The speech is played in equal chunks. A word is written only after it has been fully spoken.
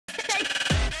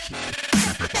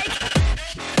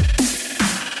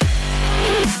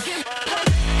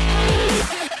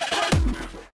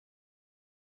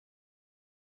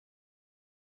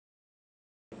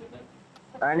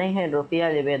අනේ හෙ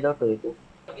රුපියල් ඉබේ දොටු ඉතු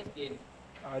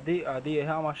आदि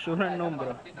यहाँ मशहूर है नोम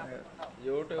ब्रो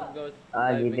YouTube go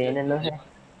ආදි live බේන එක නොහෙ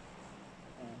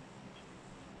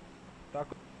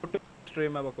ताको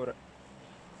stream है बकोर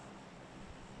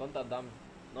కొంత దమ్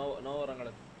నో రంగడ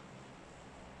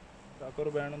ताकोर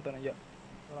बैन तो नहीं या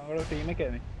रंगलो टीम है क्या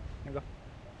नहीं निका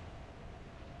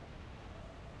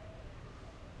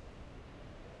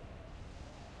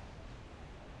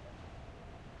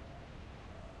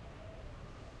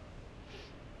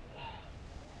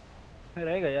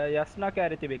रहेगा यार यासना क्या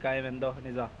रहती बिकाए में दो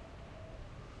निजा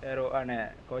एरो अने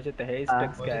कोच ते हेस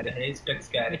टेक्स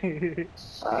क्या रही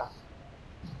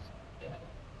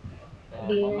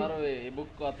මමර ඒ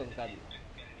බුක් අතන් කාඩ්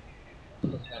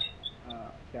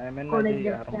क्या में ना जी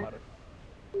यार हमारे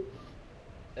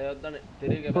ඒ ඔද්දනේ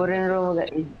තිරිගේ කොරෙන් රෝමග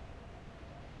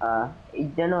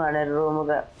ඉජ්ජනු අනේ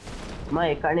රෝමග මම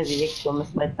එකනේ විවෙක් කොමස්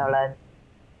බයි තලා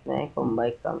නෑ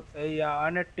කොම්බයි කම් या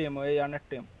अनेट टीम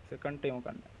सेकंड टीम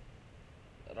करने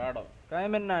రాడో काय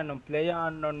में ना नो प्लेयर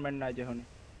अननोन में ना जे होनी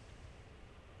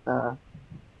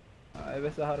ए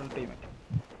वैसे हर टीम है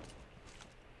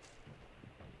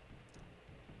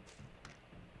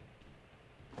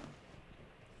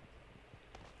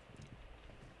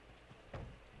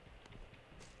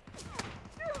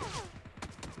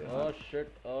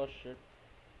oh shit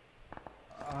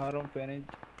हारों पेनी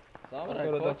सामरा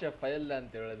कोच फाइल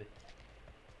ಅಂತ ಹೇಳಿದೆ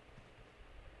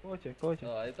कोच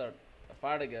I thought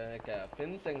ಪಾಡಿಗೆ ಯಾಕೆ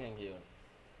ಫಿನ್ಸಿಂಗ್ ಹೆಂಗೆ ಇವನು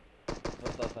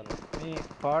ಗೊತ್ತಾಸನ ನೀ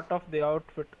part of the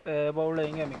outfit bowl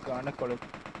ಹೆಂಗೆ ಮಿ ಕಾಣಕೊಳ್ಳು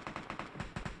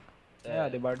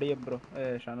ಅದೇ ಬಾಡಿ ಬ್ರೋ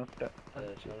ಶನುಟ್ಟ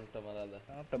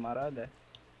ಮರಾದ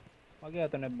ಮಗೆ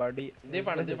ಆತನೆ ಬಾಡಿ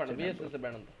ದೀಪಣ VSS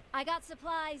ಬೇಡ ಅಂತ I got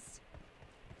supplies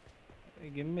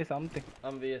give me something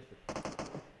VSS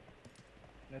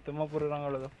ne tuma pura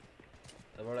rangalado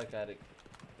bada carry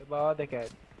baade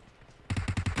carry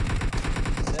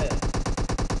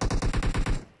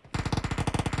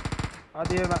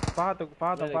adi paatu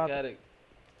carry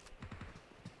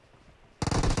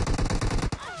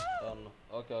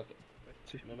okay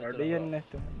badiyanne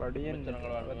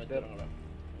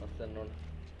mast ನೋಡಿ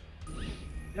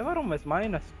evarum is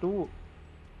 -2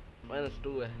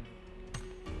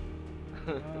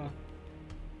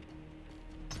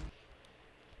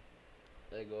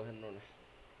 There you go ahead and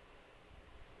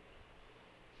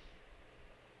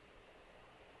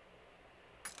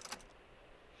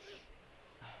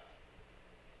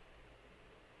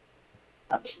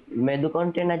medu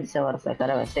content aja sewarsa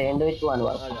karena saya endo itu anu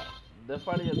aja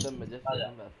defali yadam just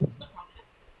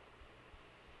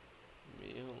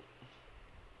mehu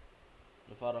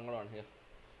farangalan here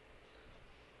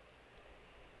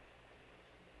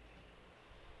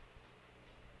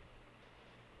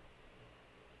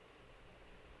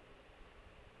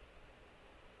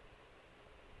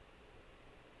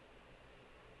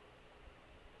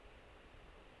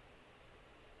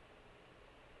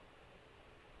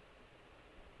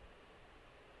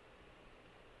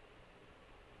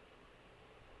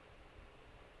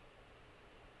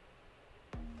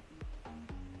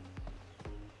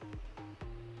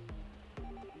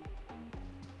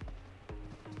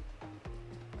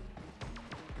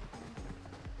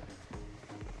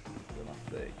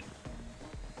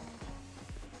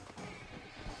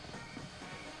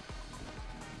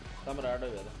Samara ada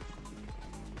ya?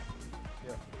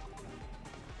 Ya.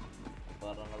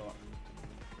 Barang apa?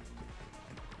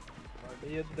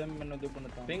 Dia dem menu dia pun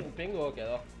tahu. Ping oke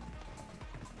dah.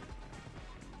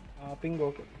 Ping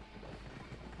oke.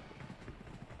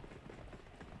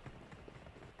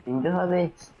 Pintu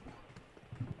habis.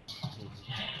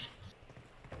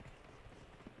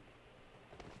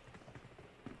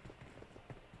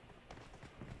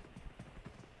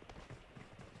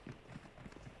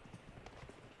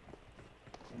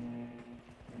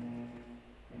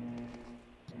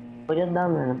 Pode dar,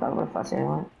 mano, pra fazer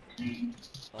uma.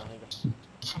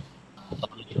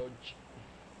 George.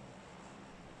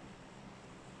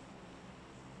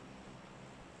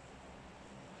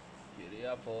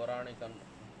 Kiriya Puranikan.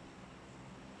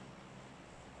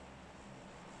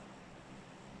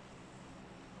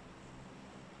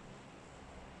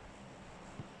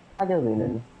 Ada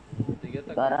bilang.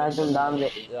 Garajun dalam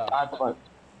deh. Paspor.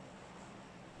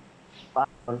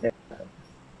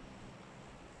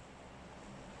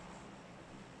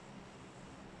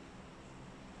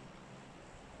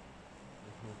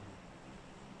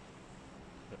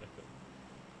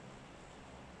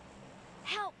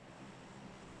 Help!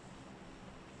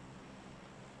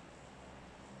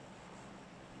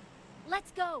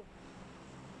 Let's go!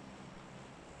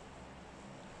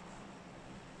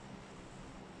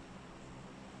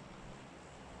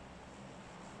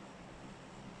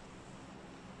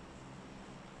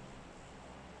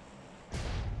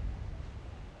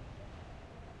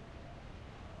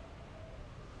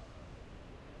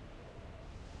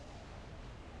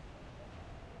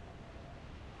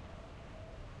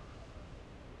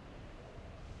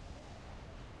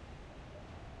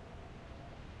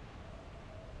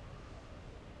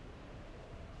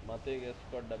 මතේ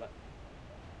squad බෑ.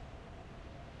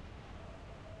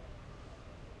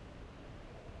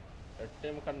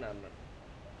 එට්ටේම කන්න යන්න.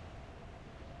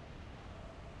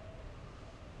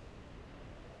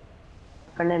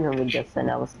 කන්නේ නෝ ජස්සන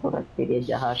අවස්ථාවක් පිළිය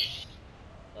ජහස්.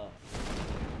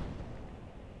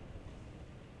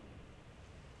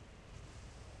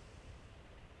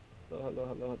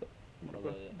 Hello.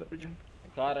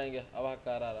 Car आएंगे अब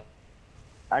car आ रहा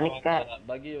අනික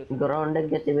बगी ග්‍රවුන්ඩ්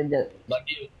එක තිබෙද්ද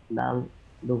දාම්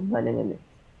දුක් බලගෙන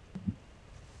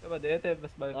अब देते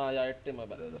बस भाई हां या एट्टी में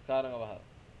कार का बाहर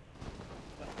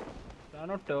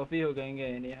शानोट टॉफी हो गएंगे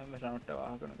नहीं हम शानोट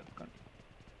वाह करने दक्कन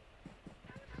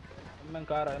एमएन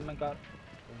कार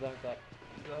जा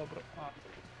ब्रो हां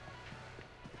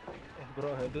ब्रो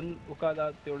हेदुन उकादा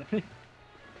त्योड़े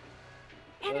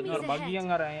बगियं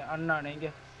आ रहे हैं अन्ना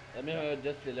नहीं एमे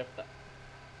जस्ट लेफ्ट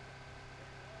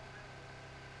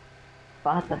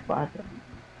පහත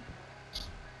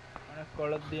අනේ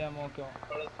කොළද දියා මොකෝ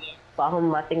පහම්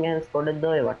මතින් හන්ස් කොඩ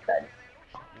දෝය වට්ටාද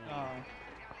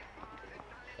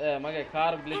මගේ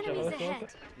කාර් ග්ලිච්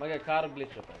මගේ කාර්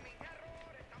ග්ලිච් එක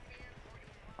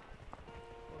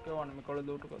ඕකේ වන්න මේ කොළ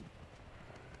දූට කොළ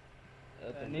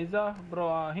නිසා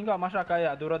බ්‍රෝ හිඟා මෂා කය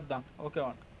දුරද්දන් ඕකේ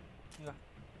වන්න හිඟා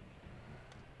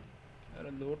අර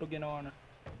දූට ගෙනවන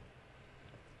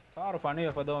කාර් ෆණිය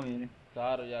පදෝමීනේ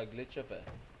කාර් යා ග්ලිච් එක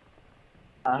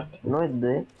නොයිද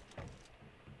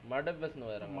මඩ බස්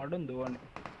නෝයර මඩුන් දුවන්නේ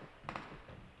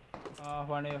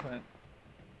ෆණිය ෆයින්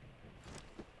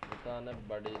උතාන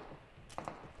බඩි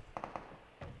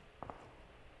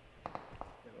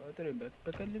ඒතරේ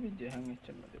බැක්පැක් එකක් ලිවිජ් එහෙන්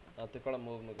එච්චමද අතකොළ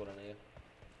මූව් නොකරන්නේ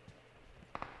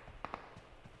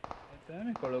එතන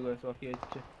කොළගස් වකි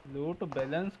එච්ච ලූට්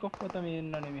බැලන්ස් කොක්ක තමයි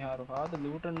ඉන්නනේ මිහාරු ආද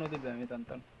ලූට් නොදි බෑ මේ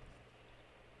තන්තන්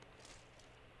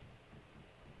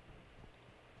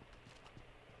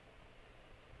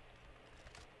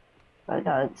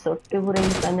සොට්ටි පුරේ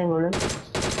ඉන්නේ ගොඩ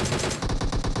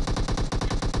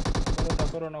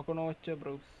තකර නොකනෝ වෙච්ච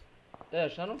බ්‍රෝස්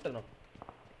ෂනුට් නෝ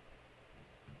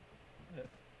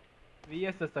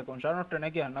VSS තකොන් ෂනුට්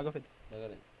නැගිය නගපෙත්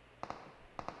නගරේ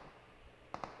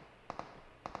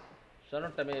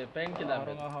ෂනුට් මේ පෙන් කිදා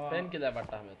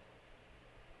බට්ටා මෙත්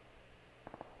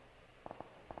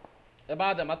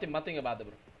එබාද මතින් එබාද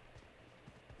බ්‍රෝ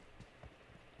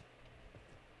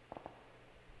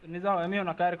නිසා එමියෝ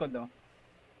නකාර කොද්දව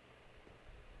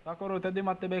තකරු තෙදි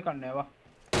මත්තේ බේකන්නේ වා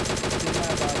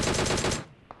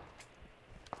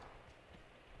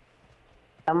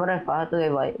Samurai pathway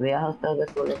warehouse target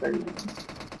solo කරන්න.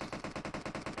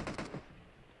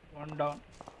 One down.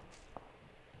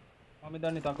 මම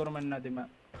දන්නේ තකරු මෙන්න නැති මම.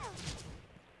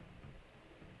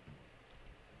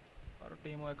 අර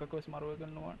ටීම් එක කොස් මරුව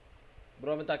ගන්නවා.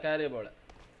 බ්‍රෝ මෙත කැරිය බෝල.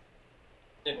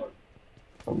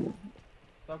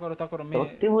 තකරු මේ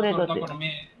ඔක්ටි පුරේ කොත්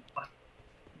මේ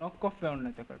නොක් ඔෆ් වෙන්න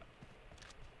නැතකට.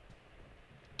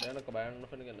 දැනක බයන්න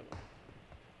නොෆෙන ගන්නවා.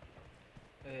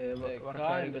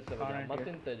 වරකාරි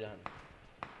මතින් තේජහන්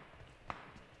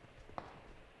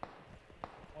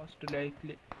most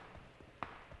likely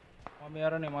මම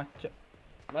යරනේ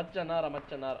මච්ච නාර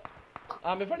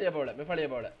me fadiya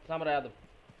bowle samara yadu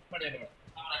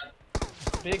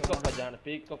peak of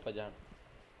jahan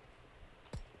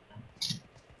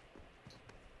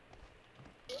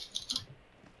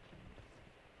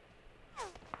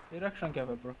direction क्या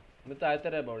है bro mita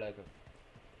aitere bowle ek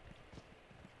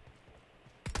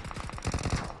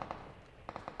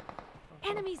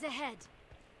Enemies ahead.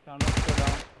 Shanut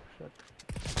down. Shit.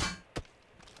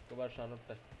 Kubar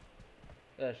Shanut.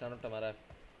 Shanut mara.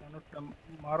 Shanut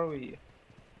maro hi hai.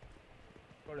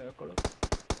 Kolo.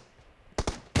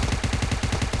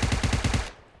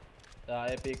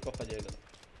 ये peak को फजेगा.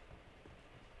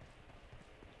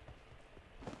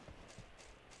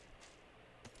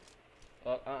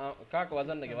 काक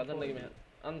वजन लगे में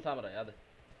अन सामरा याद है.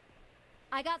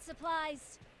 I got supplies.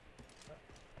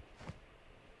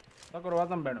 तकर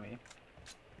वजन बैठ में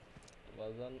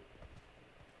वजन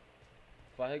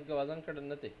फाहिक का वजन कट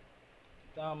नते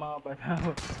तामा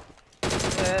बताओ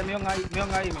मियोंग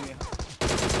आई में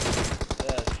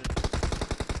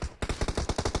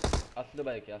असली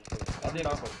बाइक है असली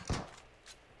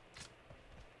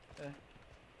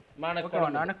मानक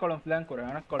कोलम फ्लैंक करे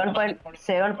मानक कोलम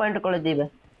 7 पॉइंट कोले दीबे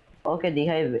ओके दी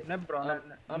हाईवे ने ब्रो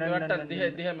हम वट्टा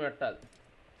दिहे में वट्टा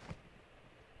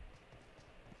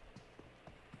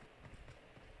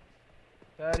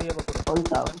Carry a bucket. On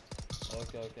top.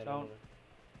 Okay. Down.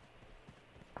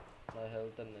 My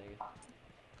health and नहीं.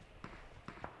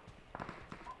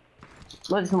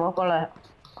 मुझे smoke वाला है.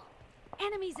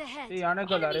 Enemies ahead. ये आने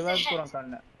को revive करो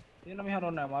करना. ये ना मिहारो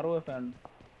ना मारो है fan.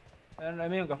 एंड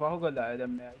मैं उनका फाहू को लाया जब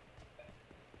मैं.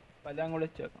 Padang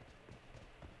ulit check.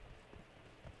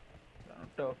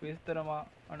 Office terama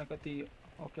anakati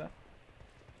okay.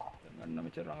 Ganna me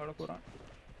charangala kuran.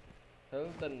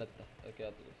 Health annetta. Okay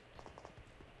atu.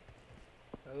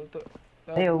 Health.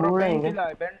 Hey, wo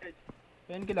painkiller bandage.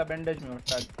 Painkiller bandage me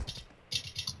tag.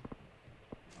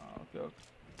 Okay okay.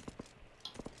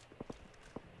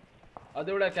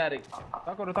 Adu uda carry.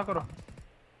 Takoro.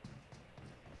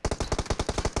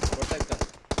 Protect.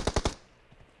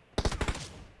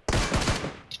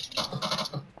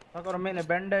 Takoro mene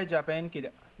bandage a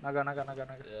painkiller. Naga.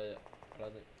 Yeah.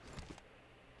 Brother.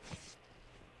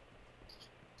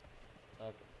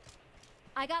 Okay.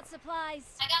 I got supplies.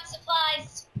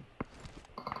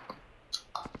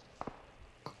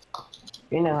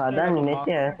 Ini ada ni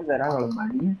nete aku garang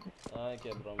bali.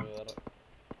 Okay bro, me vara.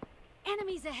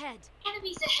 Enemies ahead.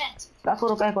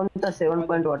 Takuru kai konta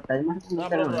 7.1 time.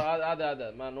 Bro,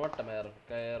 ada. Man notta me yaro.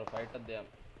 Kai yaro fight adya.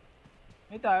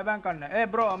 Mitä ei bän kanne. Ei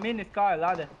bro, minne sky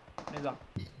lade. Nisa.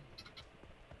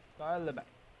 Sky lade.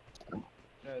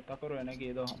 Ei Takuru ei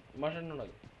näki tuohon. Machine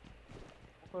nunaga.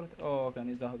 Oh, okei,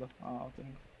 Nisa hodo. Okei.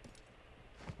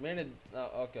 Mene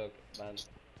okay. Man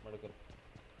madukar.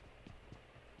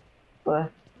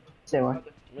 Seven.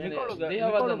 Mene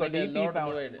dihawadan DP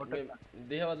pound.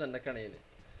 Dihawadan nakane ine.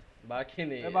 Baaki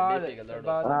ne DP ga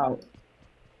load.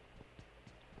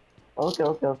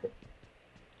 Okay.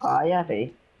 Aya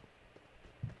hai.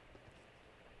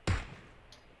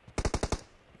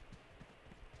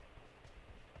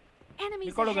 Enemies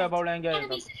Nikolo gaya ahead. bawle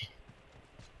gaya.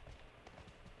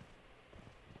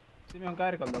 Simi on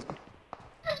kairi kallo.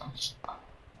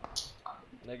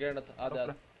 Negenda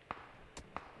ada.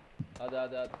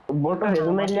 Boto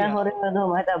helmet hore nado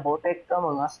mata boto ekka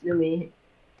mangasle me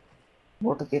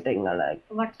boto kita ingala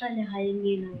wattale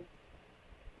hayingi na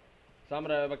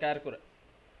samra bakar kur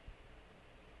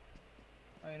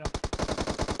ayno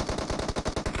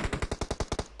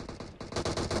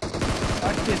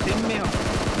acche timmeho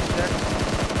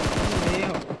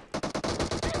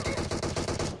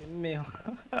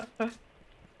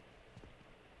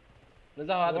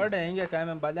naza hada word hinge kai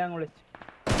men balang ulich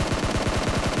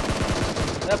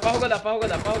pahugoda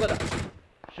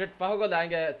shit pahugoda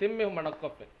hange timmi hum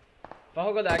manakkoppe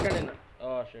pahugoda akanina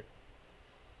oh shit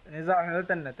niza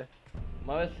heltannate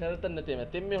maves heltannate me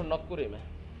timmi hum nokkuri me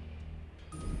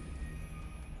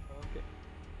okay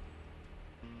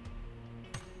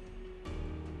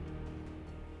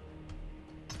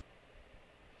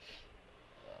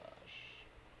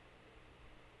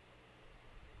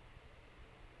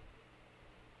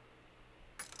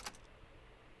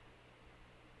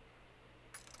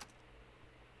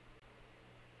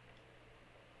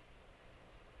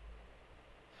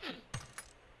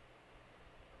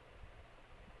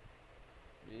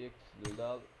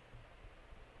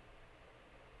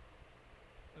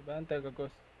Banta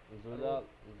kakos. Zulal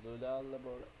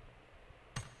labora.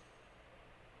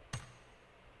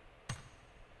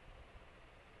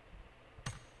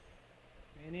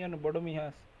 Ini anu bodomi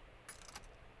has.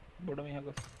 Bodomi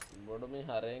hagos. Bodomi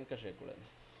haren ka shekulani.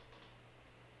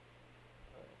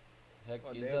 Hack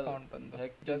Oh, is they count on the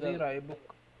Jazira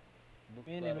ebook.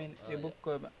 Mean ebook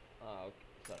ko ba. Okay.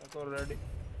 Sorry. Ako ready.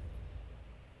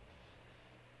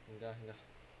 Enggak.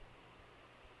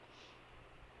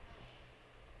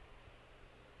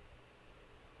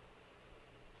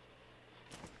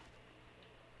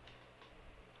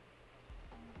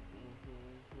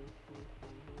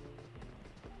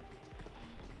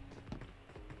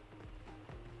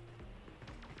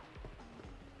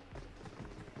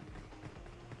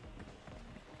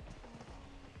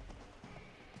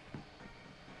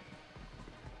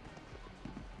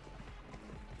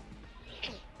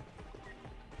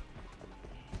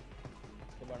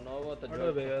 Novo to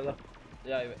Joe bega.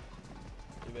 Yeah, ive.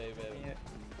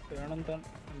 Berantan.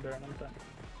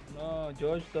 No,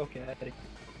 George to carry.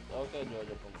 Okay,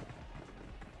 George apun.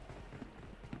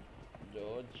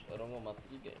 George rongo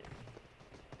mati gay.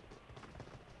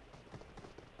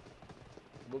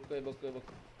 Book.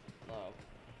 Now.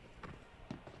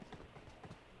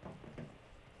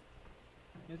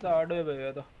 This order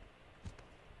bega to.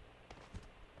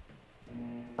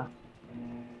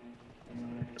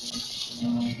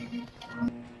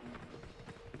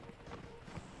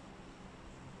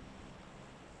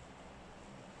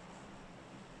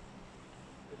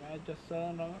 Just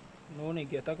no ni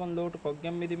geta kon loot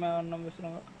koggem midi ma annam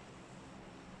visnanga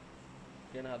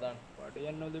Ken hadan party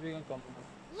anno dibi kan kom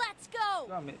Let's go.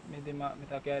 ga midi ma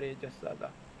mita carry just ada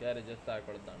carry just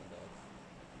akodana da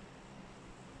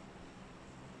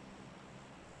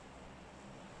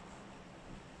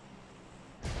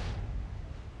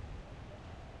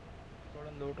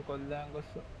kodan loot kollang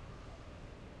goss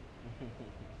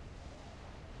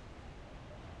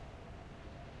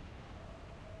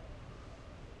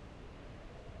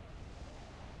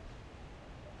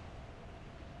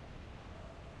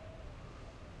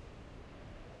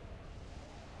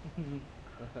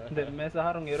දෙම්මේ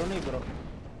සහරුන් එරුණි bro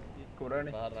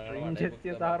කුරණේ stream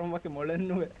ජෙස්සිය සහරුන් වගේ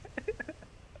මොලෙන්නුවේ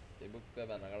තිබුක්ක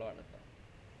බනගලවන්න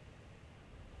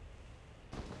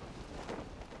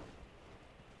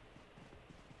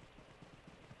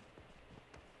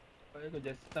ඔයක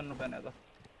ජෙස් තන්න පැනද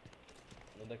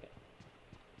නොදක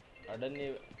අඩන්නේ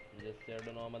ජෙස් අඩ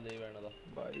නෝම දේ වෙනද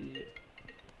බයි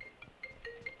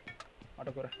අට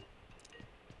කර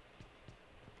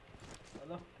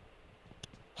hello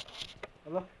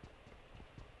hello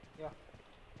යා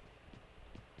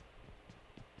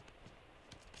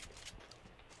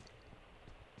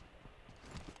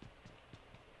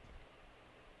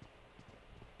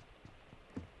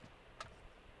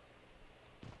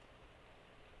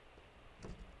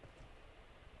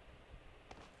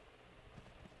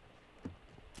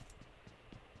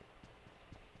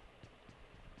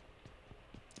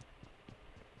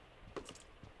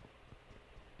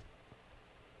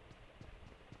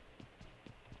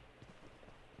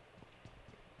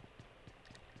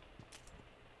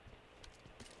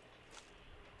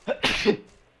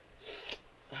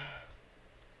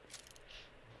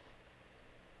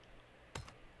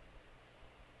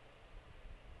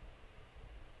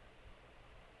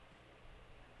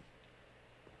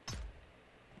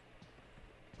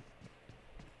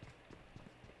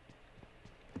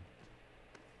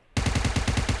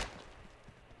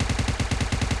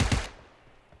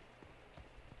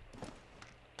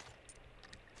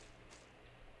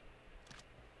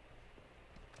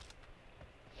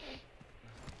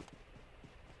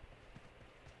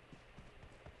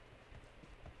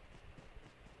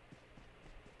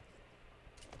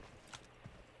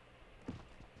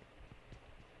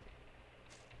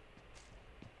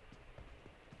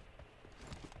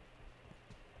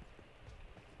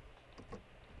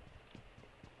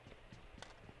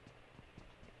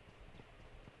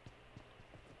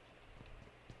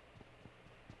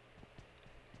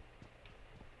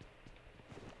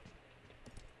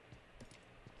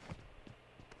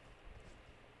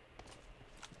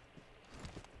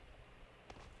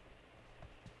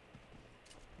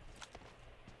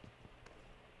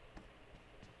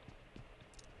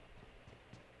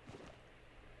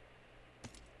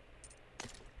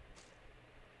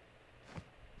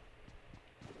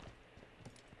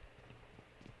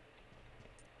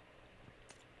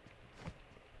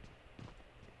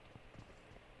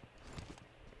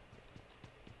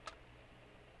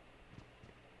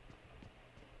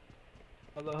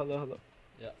halo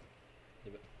ya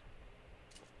tiba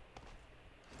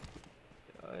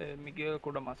Miguel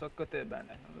kuda masakkate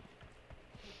bane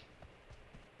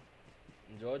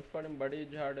George padin badi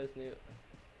jhades ni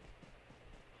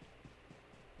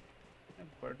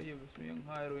badi swing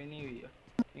hire ini wiya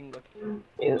ingot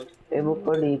e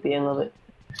bukko dpn obe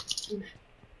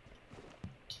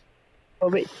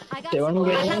obe I got 7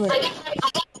 supplies.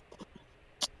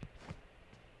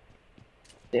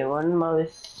 Seven mau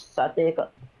sate ka.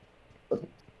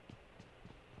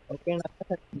 Okay na.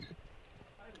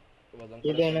 वजन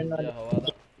Ini na. कर हवा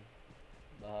दा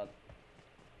बाहर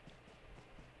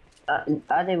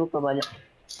Ada buka banyak.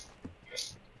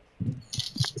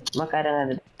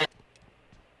 Makanan ada.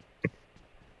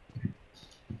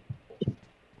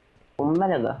 Umma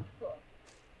jaga.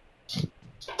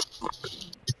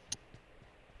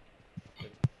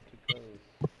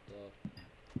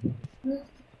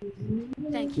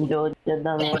 Thank you. Jo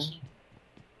jadang.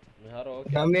 Miharo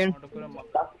okay Kamen.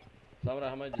 samra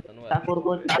hamaj tanu Takur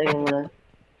ko tayong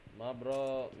ma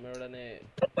bro merane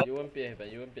UMP hai pa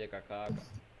UMP ka ka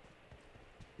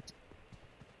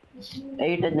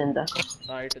 8 ajanta.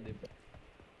 ha 8 dip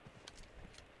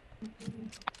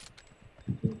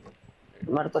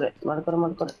ಮಾಡ್ಕೊರೆ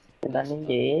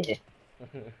ದನಿಂಗೆ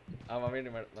ಆ mummy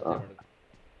ಮತ್ತೆ ಮಾಡು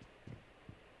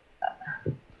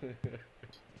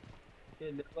ඒ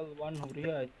level 1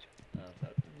 හුරියා අච්ච ಹಾ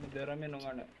sir දෙරමේ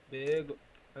නොගන්න බේග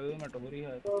එවමට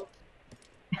හුරියා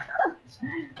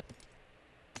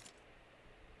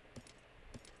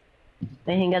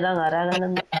මේ හිඟදන් අරගෙන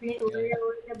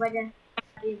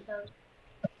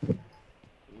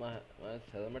ma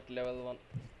helmet level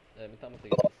 1 මිතම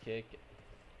cake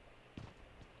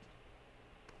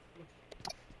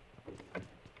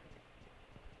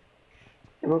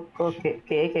वो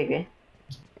cake है क्या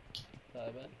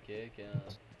साहब केक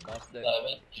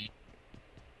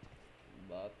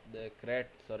बात the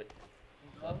crate sorry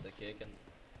बात the cake and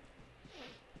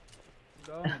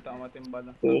गाँव में तामतिम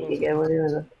बाला केक क्या बोले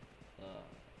मतलब हाँ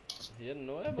ये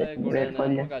नो है भाई गोड़े ना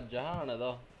मका जहान है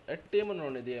दो एट्टी मन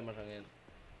होने दिए मशंगे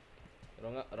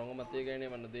रोंगा मती गए नहीं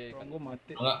मन दिए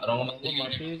रोंगा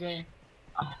मती गए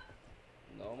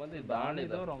नो मती दाने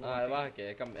दो वाह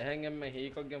के कम हैंगे में ही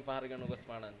को गेम फार गनो कुछ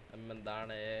पाना हम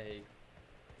दाने है ही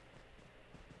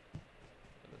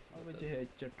अब जे है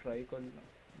ट्राई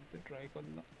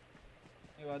करना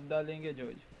ये बात डालेंगे जो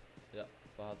या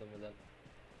पहा तो मिलन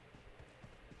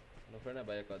नो फ्रेंड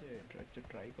भाई का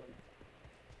ट्राई कर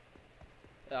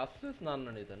अफसोस ना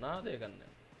नहीं था ना दे करने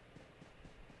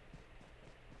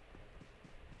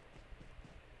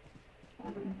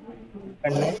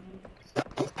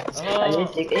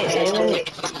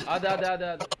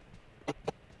आधा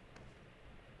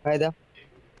फायदा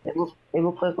ये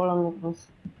बुक पे कॉलम में बस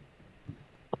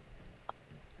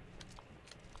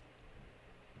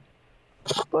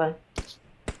कोई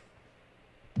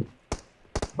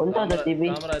कौन था टीवी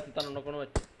कैमरा है तना नको नो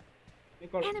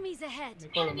Enemies ahead.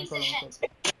 निकल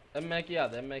एम की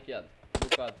याद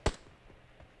बुका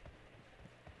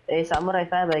ए samurai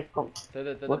 5 icon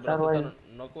तेरे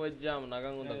नको एग्जाम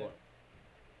नागंग उंदा को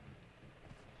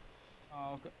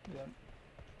ओके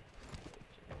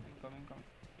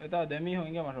कमिंग एता डेमी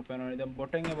होंगे मारो पेनो इधर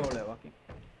बोटेंगे बोले बाकी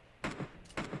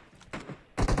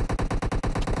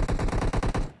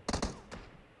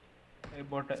ए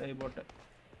बोट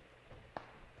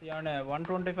याने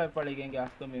 125 पड़ेंगे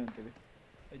आस्तो में उनके भी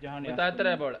जहां नहीं बता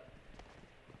तेरे बोल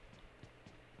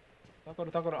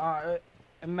तकरो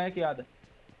एम की याद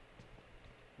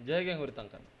जय गेंग उरतंग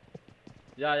कर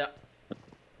या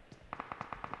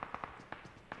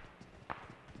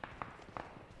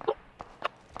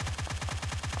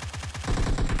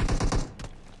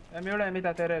एम्यूले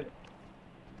मिता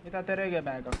तेरे के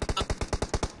back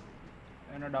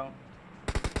I know down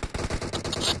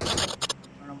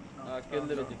kill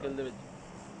the witch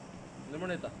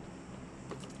eliminate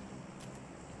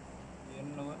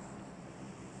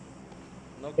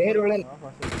no roll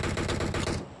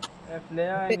play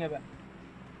आएंगे बे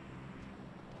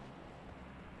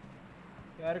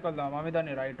यार कल दा मामी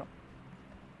दानी राइट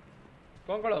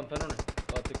कौन कड़ा पेनो ने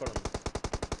बात कड़ा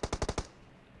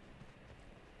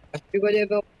अस्सी बजे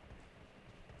तो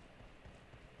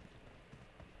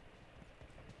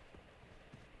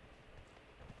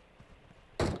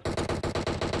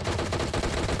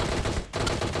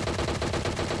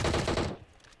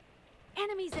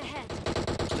Enemies ahead.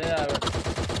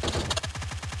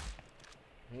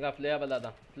 फ्लेयर बता दा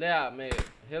फ्लेयर में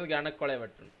हिल गया नक कोड़े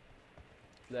बटन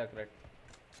फ्लेयर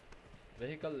करेक्ट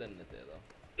व्हीकल लेने थे तो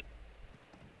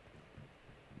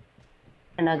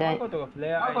ना गए तो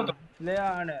फ्लेयर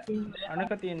आने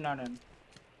का तीन नाने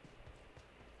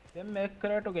ये मैं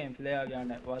करेक्ट गेम फ्लेयर गया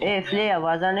ने ए फ्लेयर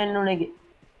वाजाने नुने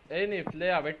ए नहीं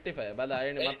फ्लेयर वेट्टिफाई बला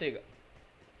ए मतीग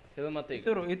हिल मतीग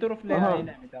इतुरु फ्लेयर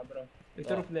आईने मिता ब्रो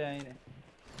इतुरु फ्लेयर आईने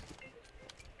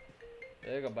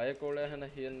ඒක බයකෝලය හැන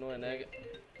හියන්නෝ නෑගේ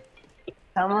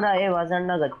samurai ඒ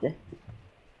වසන්න ගත්තේ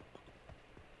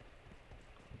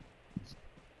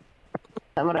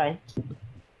samurai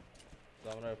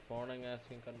phone එක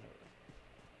asking කරන්න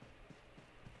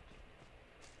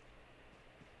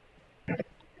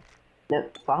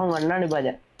පහු වන්නනේ බජා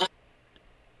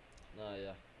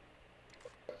යා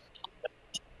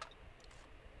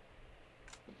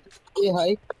ඒ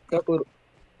හයි කපුරු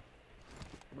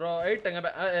bro 8 enga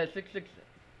 66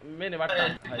 mene vatta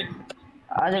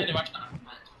aaj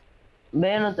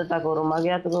beenu takuru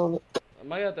magya to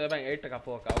bang 8 ka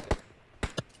foka okay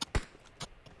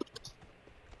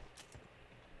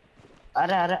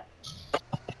are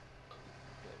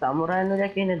samurai no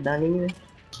jakine dani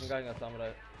enga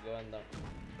samurai gowanda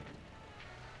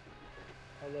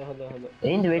hello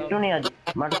end vettuni ad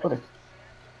madpur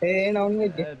na unne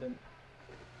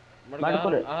මඩ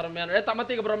ආහාර මෙයන් ඒ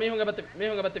තමතික bro මීහුන්ගේ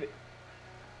බත්ති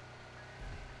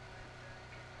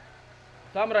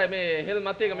සාමුරයි මේ හිල්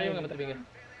මතික මීහුන්ගේ බත්ති බින්ගේ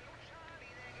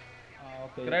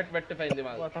okay great वेट्टिफाई इंदी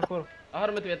माल तकरो आहार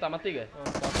में वेता मतिक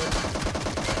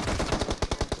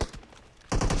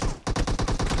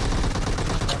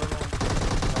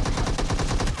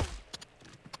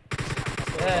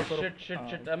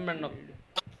shit MN no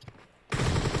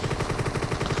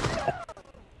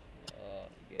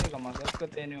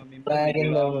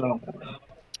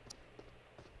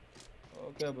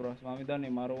okay bro स्वामी दानी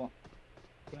मारुवा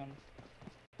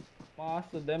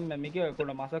मास them में मिगे कोड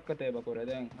मसक्कते बकोरे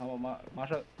दें हम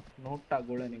मास नोट्टा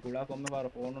गुळेनी गुळा कोम्मे बार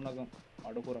फोन नग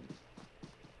अडुकुरम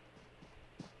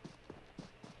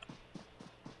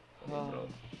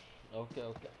ओके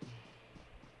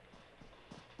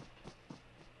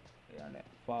याने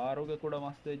फारुगे ಕೂಡ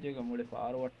ಮಸ್ತ್ ಇಜ್ಜೆಗ ಮುಳಿ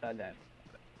for ಒಟ್ಟಾಲೆ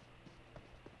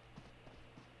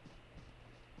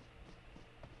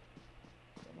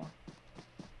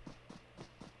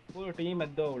Full team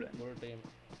at Dole. Full team.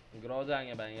 Grow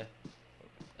जाएंगे भाई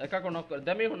Eka ko knock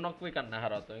demi ko knock भी करना है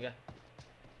रातों क्या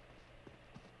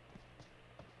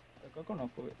Eka ko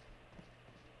knock भी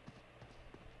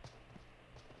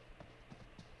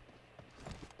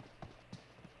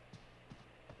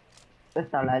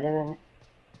पिस्तौल आ जाएगा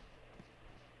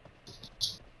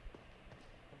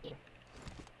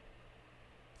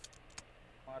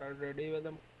हमारा ready with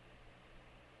them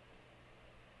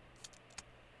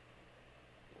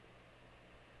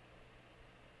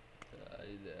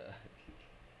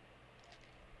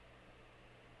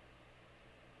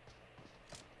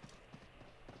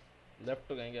लेफ्ट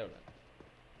तो कहेंगे अब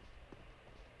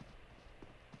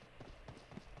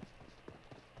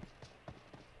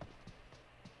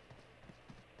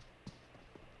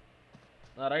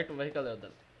ना राइट व्हीकल है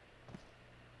उधर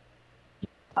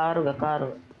कार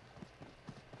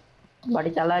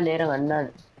बड़ी चला ले रहा अन्ना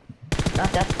ना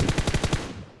चल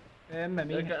मैं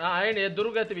मी आए नहीं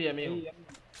दुर्गत भी है मी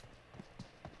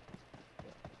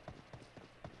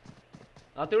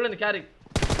आते हुए क्या री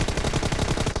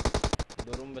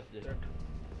दुरुम बस जे यार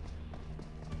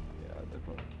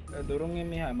देखो दुरुम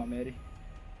में है मेरी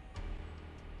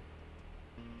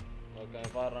ओके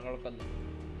फार रंगल कल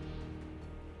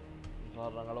फार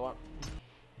रंगल one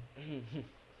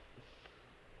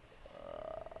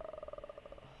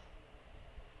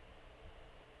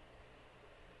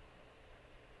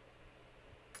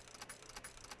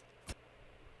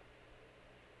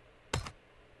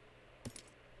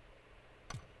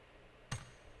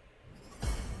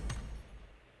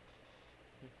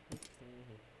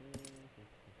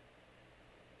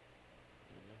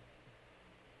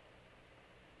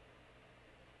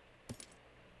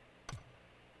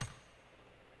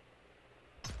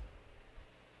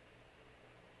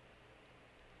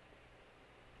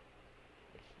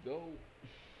Go.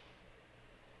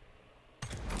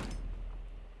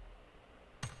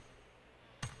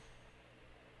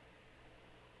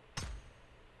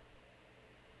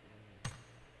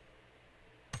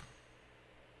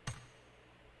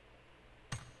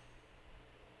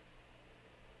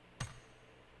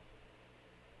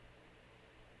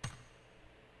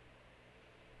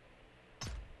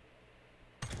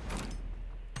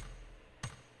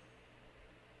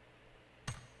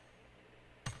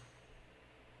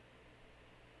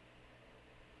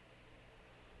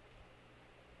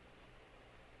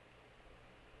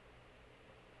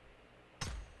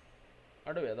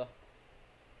 Aduh ya toh.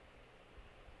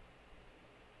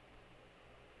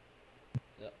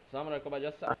 Ya, sama mereka baca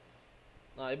jasa.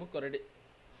 Nah, ibu kok ready?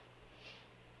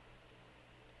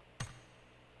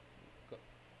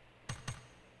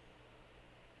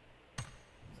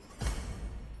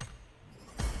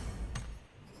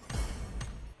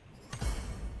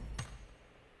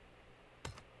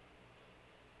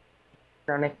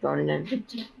 Connect online.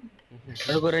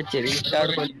 Aku kurang cerita.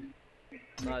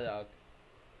 Nah, ya.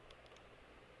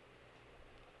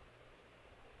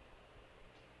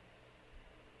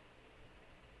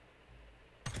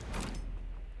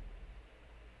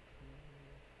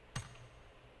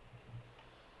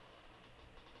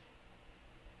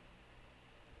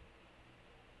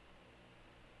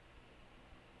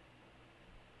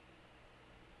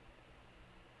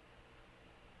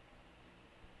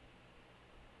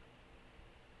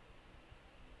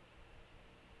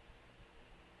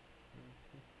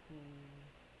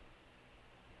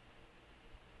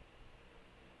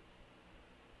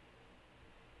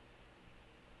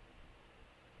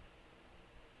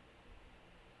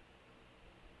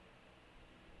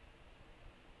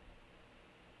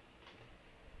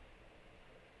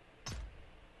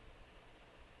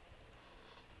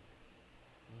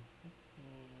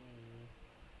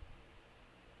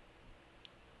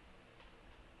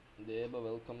 Deba,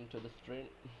 welcome to the stream.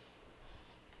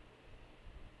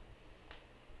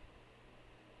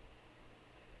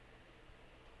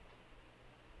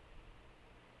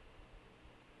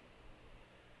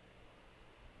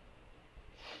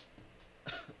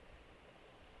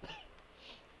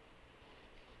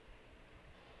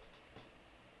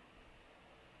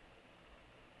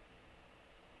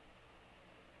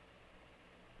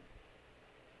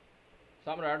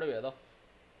 Samurai ada ya toh?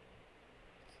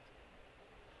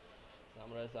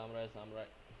 Samurai.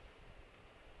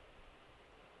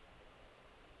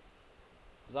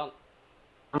 Zan.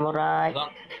 Samurai.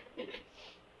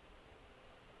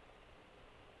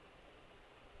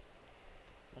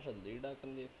 Masa lead akan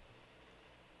dia.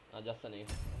 Jasa nih.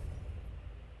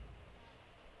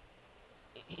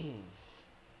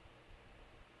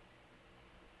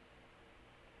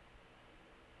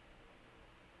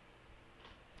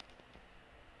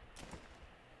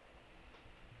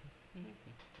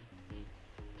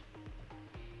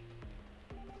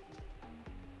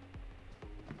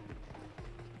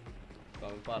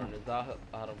 Parne zah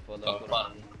aram follow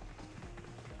kuran.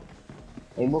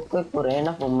 Ibu ke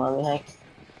kurena pemami hack.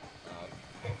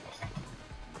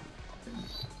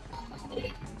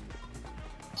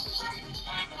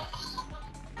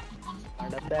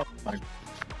 Ada back.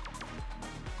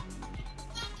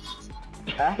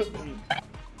 Hah?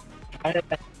 Ada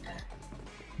back.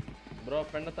 Bro,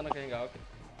 penna tanaka hinga okay.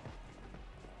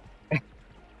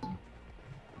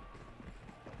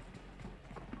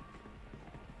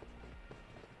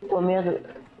 Kami ada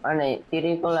aneh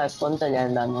tiri kalau konten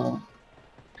jangan dana.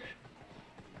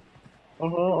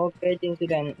 Oh, okay, jing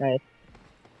sudah nice.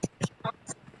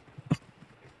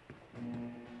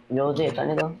 Jose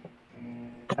kan itu.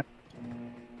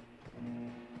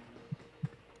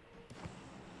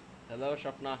 Hello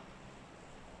Shapna.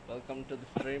 Welcome to the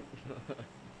stream.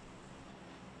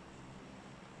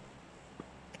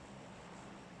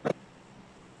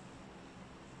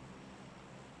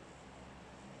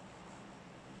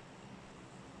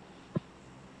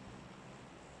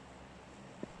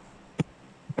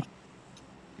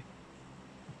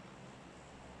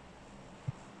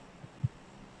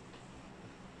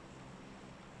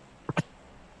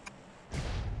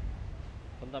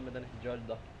 Medan George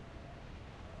dah.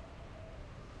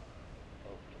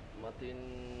 Okay. Matin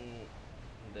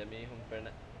demi hum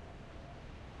pena.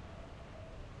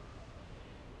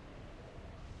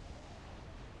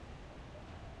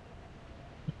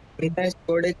 Kita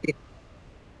score it.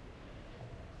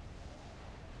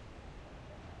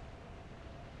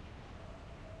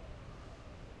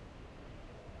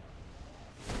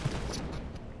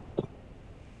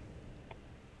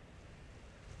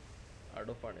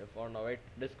 For now, wait.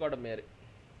 Discord मेरे.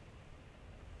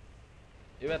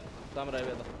 Ivet, Samra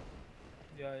Ivet.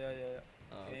 Yeah.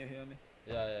 Can you hear me?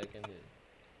 Yeah, I can hear you.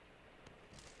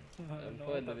 I'm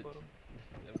fine with it.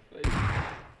 I'm fine.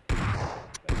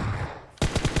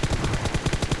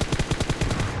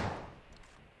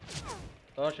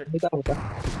 Oh shit. Buka.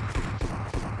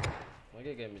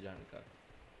 Okay, game में जाने का.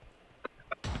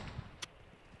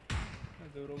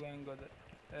 Duro gang go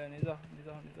there. Niza.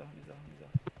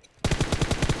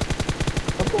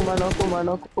 Aku mana.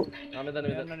 Amedan.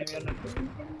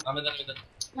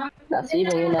 Nasi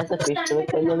pengen nasi fish to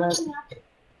kaya na.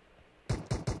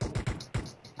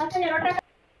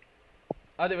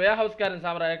 Adi warehouse karen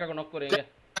Samra eka को knock करेंगे.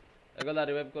 अगला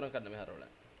revive करें करने में हर रोला.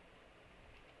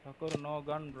 Thakur no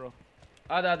gun bro.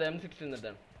 आधा M16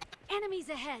 दे. Enemies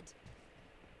ahead.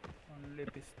 Only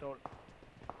pistol.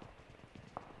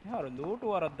 यार लूट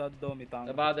वाला दो मितांग.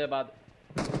 बाद.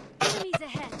 Enemies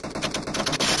ahead.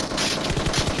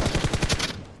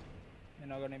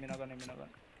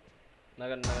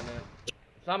 Nagan.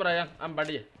 Samra ya, am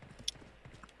badi.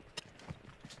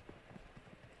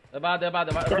 बाद.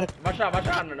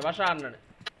 Vasha annane.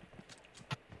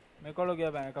 मैं कोलो गया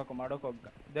बैंक का कुमारों को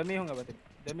दमी होंगे बते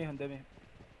दमी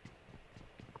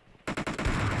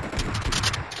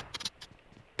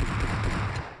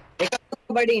एक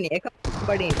बड़ी नहीं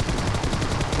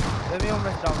दमी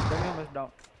होंगे down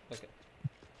Okay.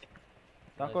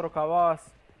 Takuru kawas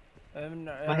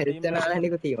Mahirita na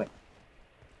ko tiyo.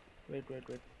 Wait.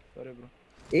 Sorry bro.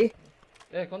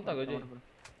 कौन था गोजी?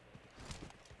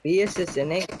 PSS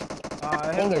ने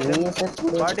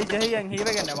Party jahi yang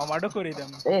hiwe kenne ma madu kuri dem.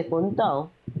 Konta?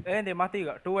 De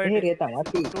matiga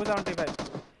 275.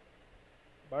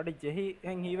 Party jahi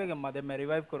yang hiwe ke ma de मैं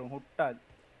revive करूं हुट्टा.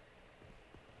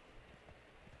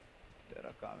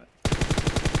 तेरा काम है.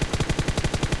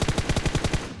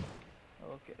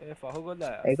 Okay, फाहु को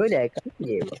लाया. एको जाएगा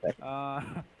ये बता.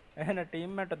 ना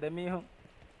टीममेट देमी हूं.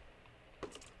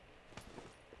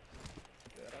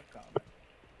 तेरा काम है.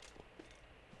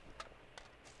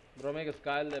 Bro make a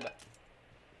scale le ba.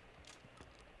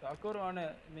 Takuru ane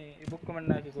me book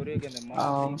manna ki koriye kenne ma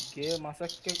ke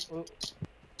masak ke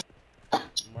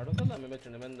Mado kala me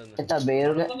mechne mendan. Eta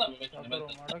beru ge. Takuru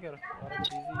mado kera. Bara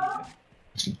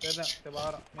busy. Te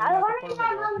bara.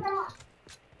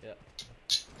 Yeah.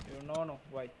 You know no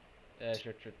why? Yeah,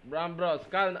 shit. Bro,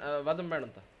 scale vadam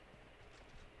medanta.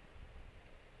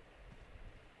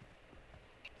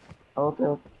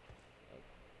 Okay.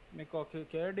 Meko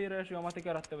KD ratio mati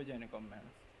karatte bajane kom man.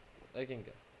 I think.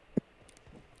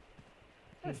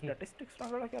 Statistics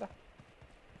nagala kera.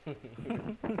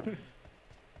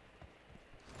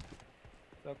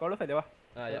 So call fele va.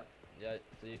 Yeah,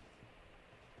 see.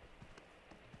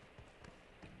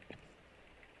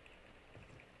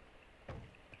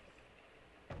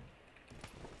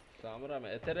 Samra me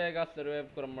eterega survive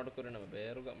kuram madu kurina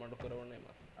beruga madu kuravane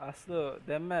ma. Asu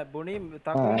demme buni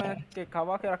takume ke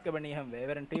kawa ke rakke bani ham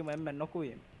everen team emme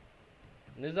nokuye.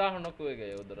 Nizah nokuye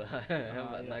ge udara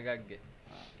nagagge.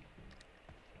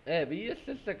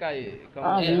 VSS එකයි VSS.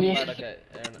 Computer එකයි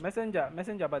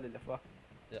messenger badilla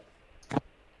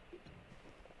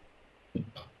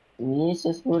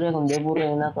VSS pure hunde pure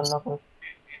ena konnako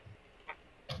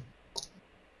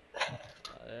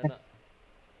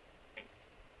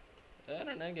එන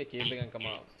නංගේ කීප එකෙන් කම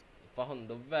පහන්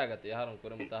දුව්වාගත යහරම්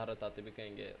කුරම තහර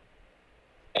තතිබිකෙන්ගේ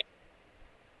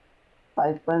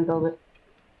 5.0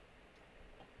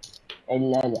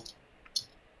 එල්ලාලා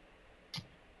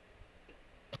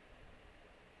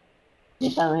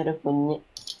kita mere punya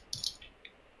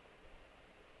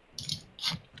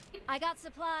I got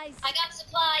supplies.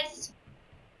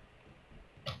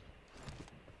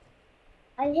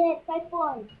 I hit 5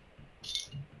 points.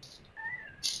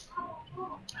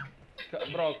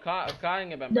 bro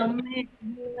kaenge bam Domme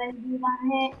dua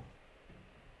hai.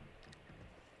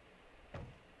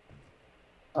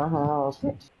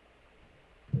 okay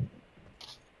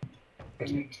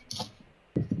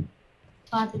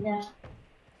Patda.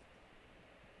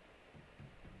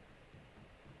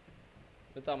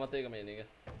 Betul mati ke main ni ke?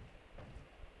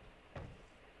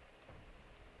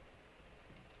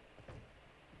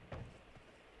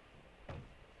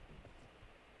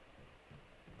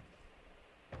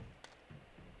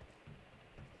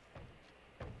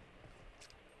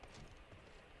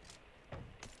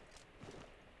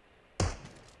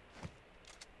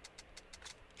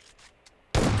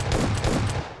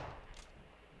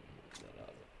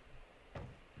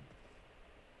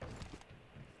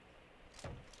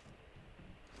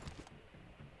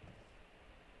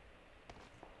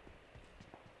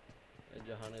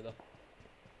 Jahan itu.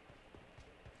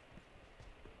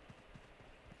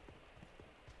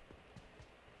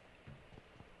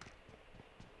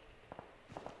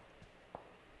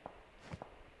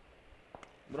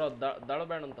 Bro, dalu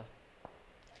band anta.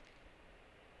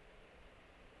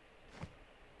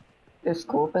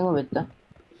 scope engo vetta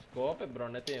Scope bro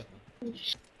neti.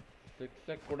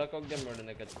 6 kudakok game mode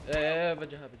ne kach.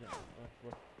 Baja.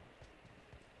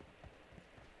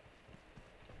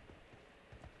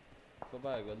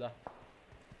 Coba goda.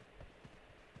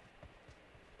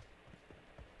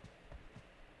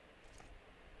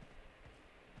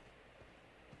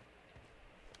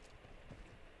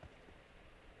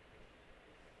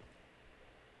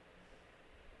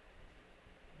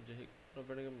 Jadi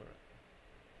apa lagi mana?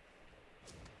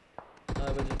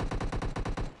 Baja.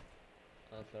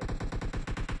 Sorry.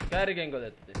 Carry kengo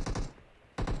dete.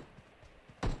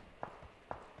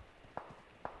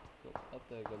 So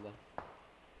apa goda.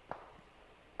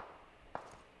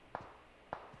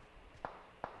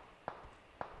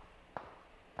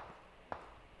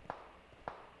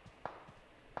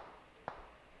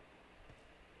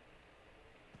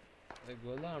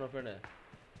 गोला आनो पेड़े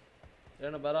ये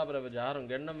ना बराबर है जहाँ रंग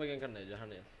गन्नम में क्या करने जहाँ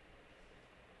नहीं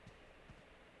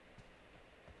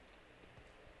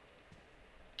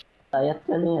ayat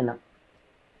kan ni na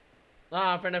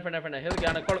हाँ पेड़े हिल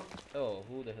गया ना कोल oh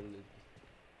who the hell is this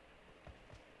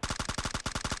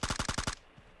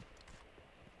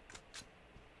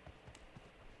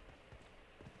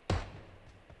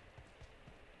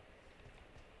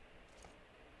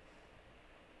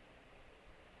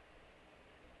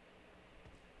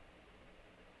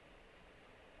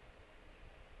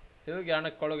हिल गया ना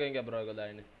कोल गएंगे ब्रो गोला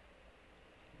इन्हें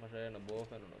मशे ना बहुत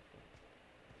फैन होना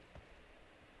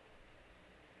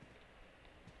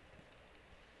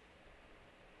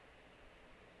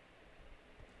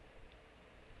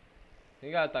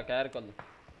ಹಿಂಗ ಆತ ಕ್ಯಾರ್ ಕಲ್ಲು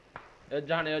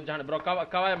ಎಜ್ಜಾಣೆ bro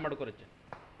ಕವಾಯ ಮಾಡ್ಕೊರಚ್ಚೆ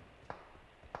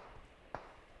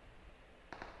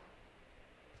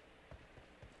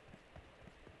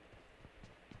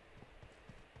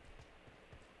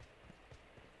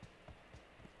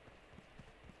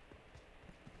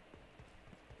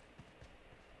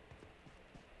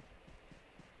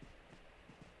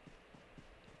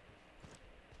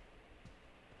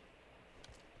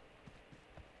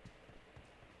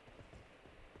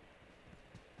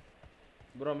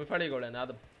Bro, mi fadi gole na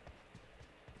adam.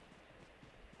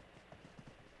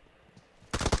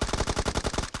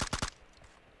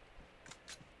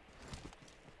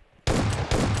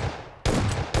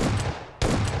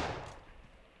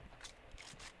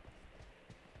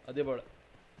 Adi bol.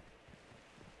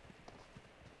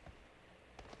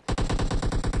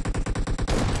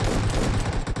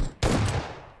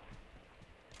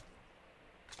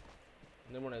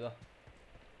 Nemone da.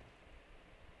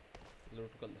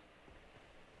 Loot kal da.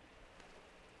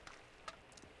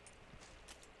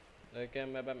 लेकिन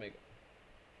मैं पे मेग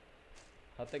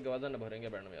हाथे गवादा न भरेंगे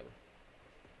बैठने में अब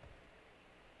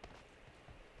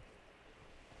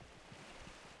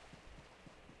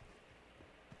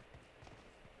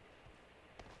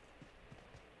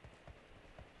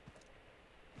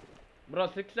Bro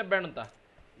 6 step ಬೇಣಂತ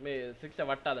May 6 step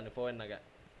ವಟ್ಟಾದನೆ phone ನಾಗ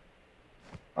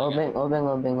ಓಬೆಂಗ್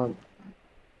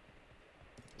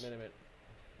ಮೇನೆ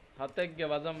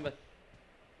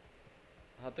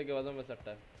ಹತ್ತೆಗೆ ವಜನ್ ಬಸ್ ಅಟ್ಟ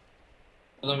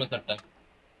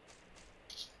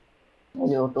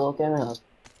ಅಯ್ಯೋ ಟೋಕೆನ್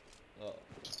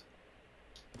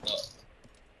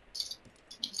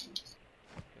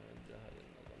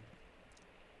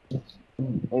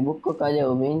ay buko kaya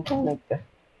minsan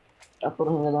ako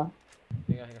rin nga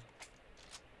ಹಿಂಗ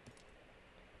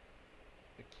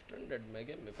extended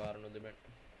ಮೆಗೆ May ಪಾರನು limit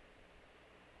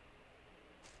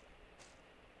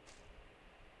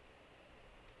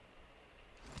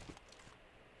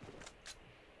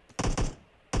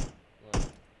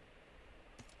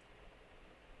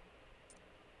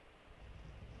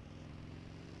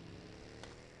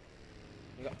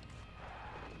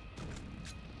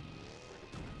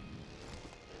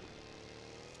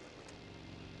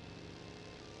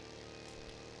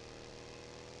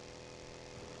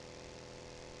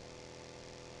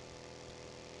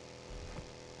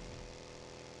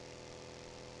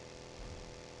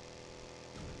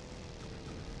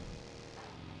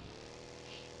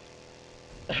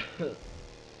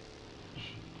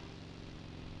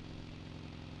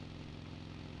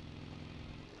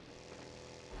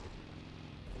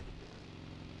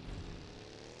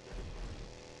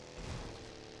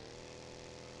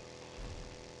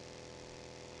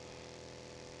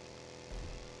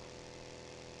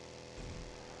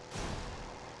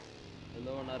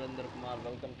Hello Narendra Kumar,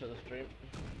 welcome to the stream.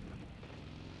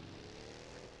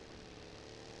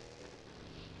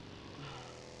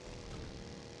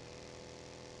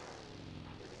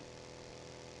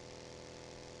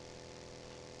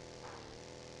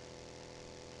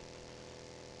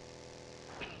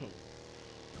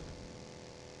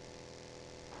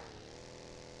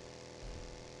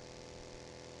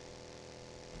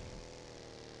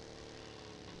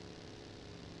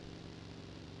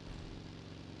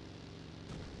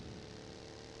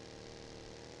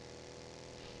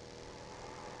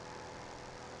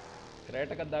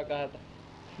 Crate कद्दा कहा था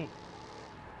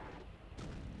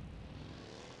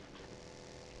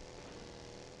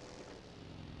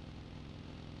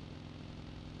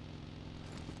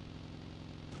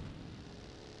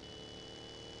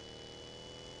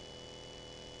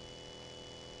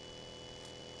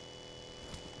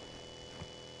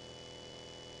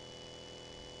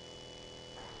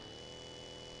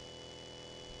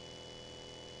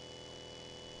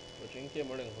कुछ इनके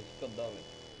बड़े हुस्कद्दा में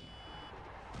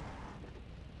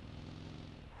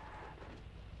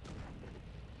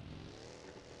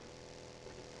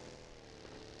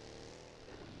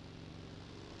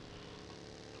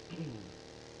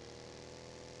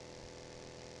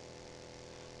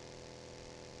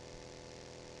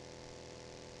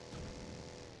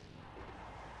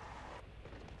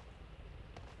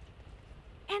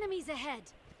Enemies ahead.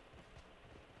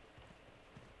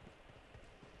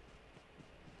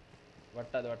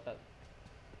 वट्टा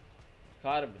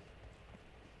कार भी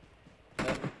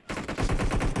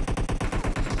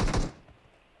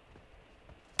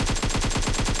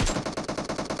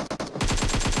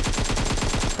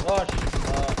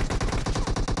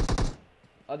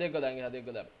अधे को लेंगे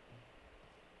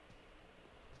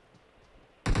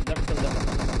लेफ्ट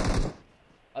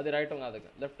अधे राइट होंगे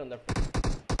लेफ्ट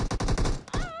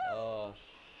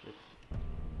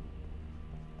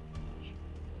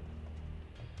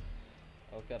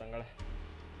ओके रंगड़े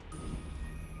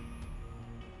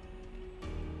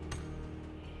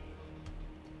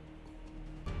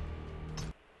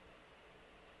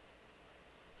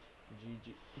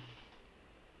जी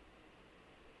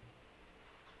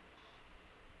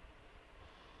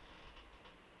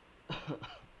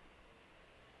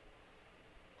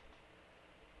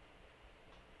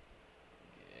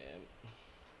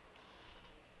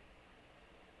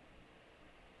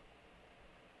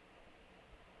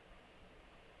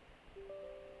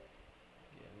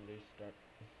Game restart.